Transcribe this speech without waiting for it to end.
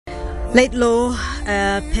LAIDLAW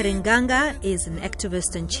PERINGANDA is an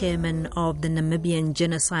activist and chairman of the Namibian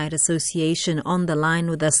Genocide Association on the line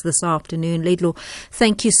with us this afternoon. LAIDLAW,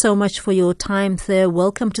 thank you so much for your time, sir.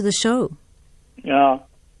 Welcome to the show. Yeah.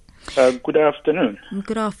 Good afternoon.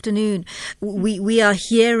 Good afternoon. We are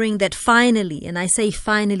hearing that finally, and I say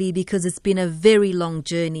finally because it's been a very long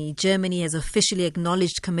journey, Germany has officially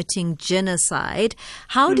acknowledged committing genocide.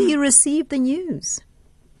 How do you receive the news?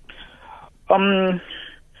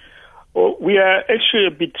 Well, we are actually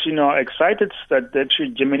a bit, excited that actually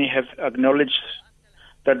Germany have acknowledged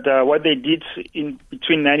that what they did in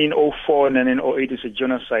between 1904 and 1908 is a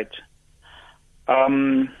genocide.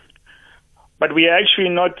 But we are actually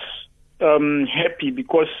not happy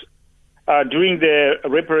because during the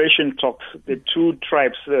reparation talks, the two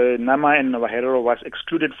tribes, Nama and Herero, was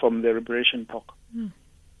excluded from the reparation talk.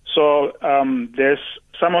 So there's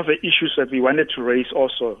some of the issues that we wanted to raise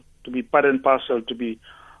also to be part and parcel, to be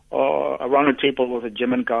around the table with the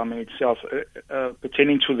German government itself,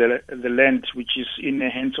 pertaining to the land which is in the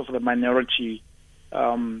hands of the minority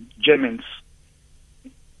Germans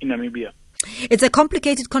in Namibia. It's a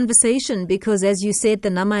complicated conversation because, as you said, the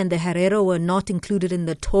Nama and the Herero were not included in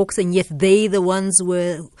the talks, and yet they were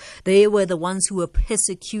the ones who were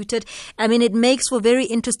persecuted. I mean, it makes for very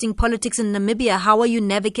interesting politics in Namibia. How are you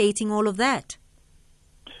navigating all of that?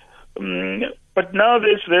 But now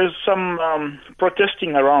there's some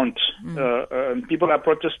protesting around. People are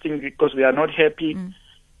protesting because they are not happy.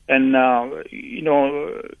 And,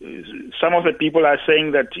 some of the people are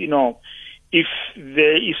saying that, if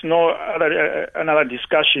there is no another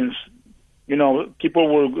discussions, people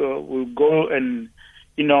will go and,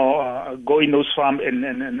 go in those farms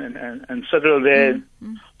and settle there.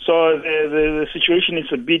 So the situation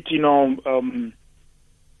is a bit,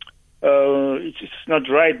 it's not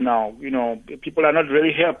right now. People are not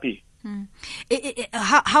really happy.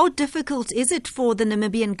 How difficult is it for the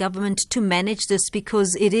Namibian government to manage this?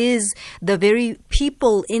 Because it is the very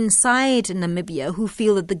people inside Namibia who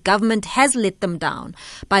feel that the government has let them down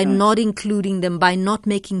by not including them, by not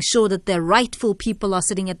making sure that their rightful people are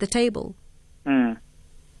sitting at the table.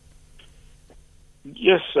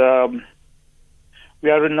 Yes, we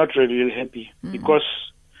are not really happy because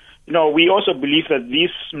we also believe that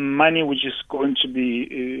this money which is going to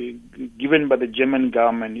be given by the German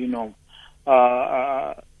government,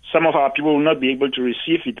 some of our people will not be able to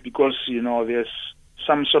receive it because, there's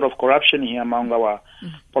some sort of corruption here among our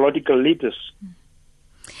political leaders.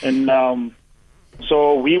 And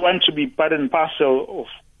so we want to be part and parcel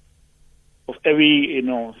of every,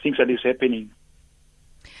 things that is happening.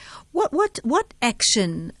 What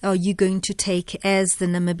action are you going to take as the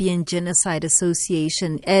Namibian Genocide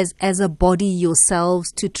Association, as a body yourselves,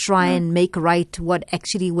 to try and make right what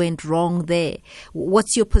actually went wrong there?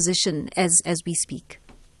 What's your position as we speak?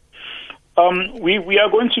 We are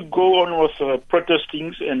going to go on with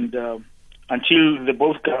protesting and until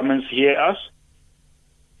both governments hear us,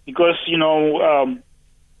 because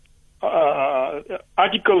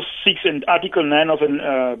Article 6 and Article 9 of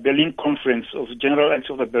the Berlin Conference, of General Acts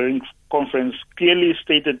of the Berlin Conference, clearly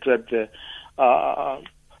stated that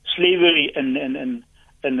slavery and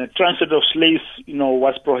the transit of slaves,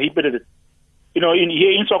 was prohibited. Here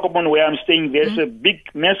in Sokopon, where I'm staying, there's a big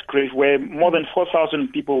mass grave where more than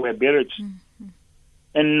 4,000 people were buried.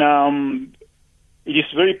 And it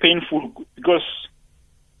is very painful because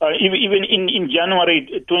even in January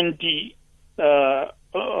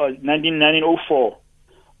 1904,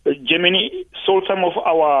 Germany sold some of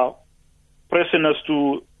our prisoners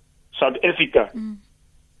to South Africa,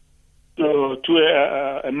 to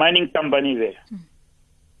a mining company there.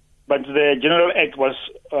 But the General Act was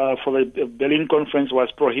for the Berlin Conference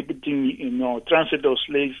was prohibiting, transit of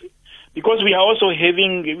slaves, because we are also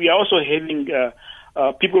having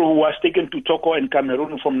people who was taken to Togo and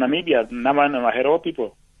Cameroon from Namibia, Nama and Herero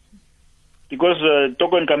people. Because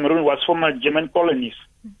Togo and Cameroon was former German colonies.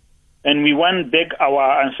 And we want back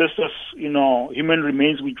our ancestors, human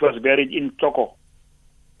remains which was buried in Togo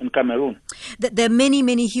and Cameroon. There are many,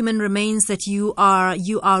 many human remains that you are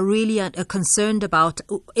really concerned about.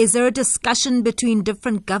 Is there a discussion between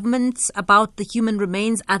different governments about the human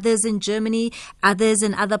remains, others in Germany, others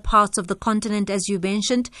in other parts of the continent, as you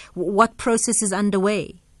mentioned? What process is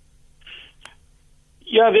underway?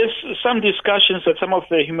 Yeah, there's some discussions that some of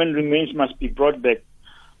the human remains must be brought back,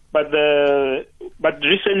 but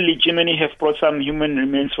recently Germany have brought some human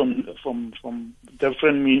remains from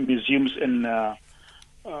different museums and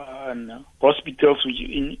hospitals.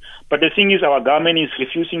 But the thing is, our government is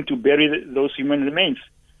refusing to bury those human remains,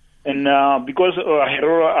 and because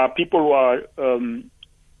Herero are people who are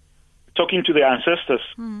talking to their ancestors.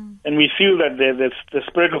 And we feel that the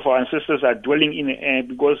spirit of our ancestors are dwelling in the air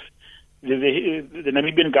because the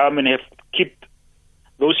Namibian government have kept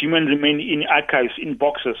those human remains in archives, in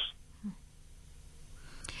boxes.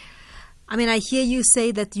 I mean, I hear you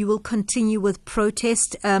say that you will continue with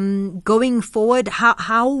protest. Going forward,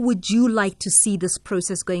 how would you like to see this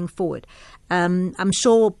process going forward? I'm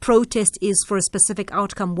sure protest is for a specific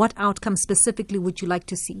outcome. What outcome specifically would you like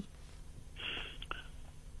to see?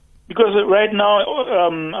 Because right now,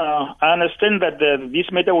 I understand that this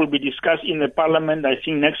matter will be discussed in the parliament, I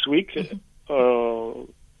think, next week. So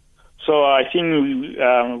I think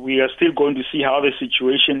we are still going to see how the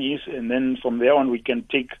situation is, and then from there on we can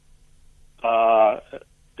take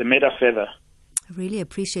the matter further. I really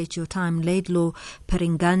appreciate your time. LAIDLAW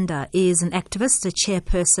PERINGANDA is an activist, a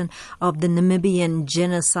chairperson of the Namibian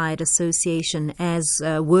Genocide Association, as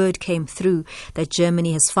word came through that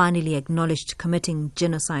Germany has finally acknowledged committing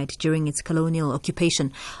genocide during its colonial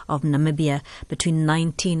occupation of Namibia between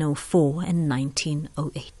 1904 and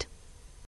 1908.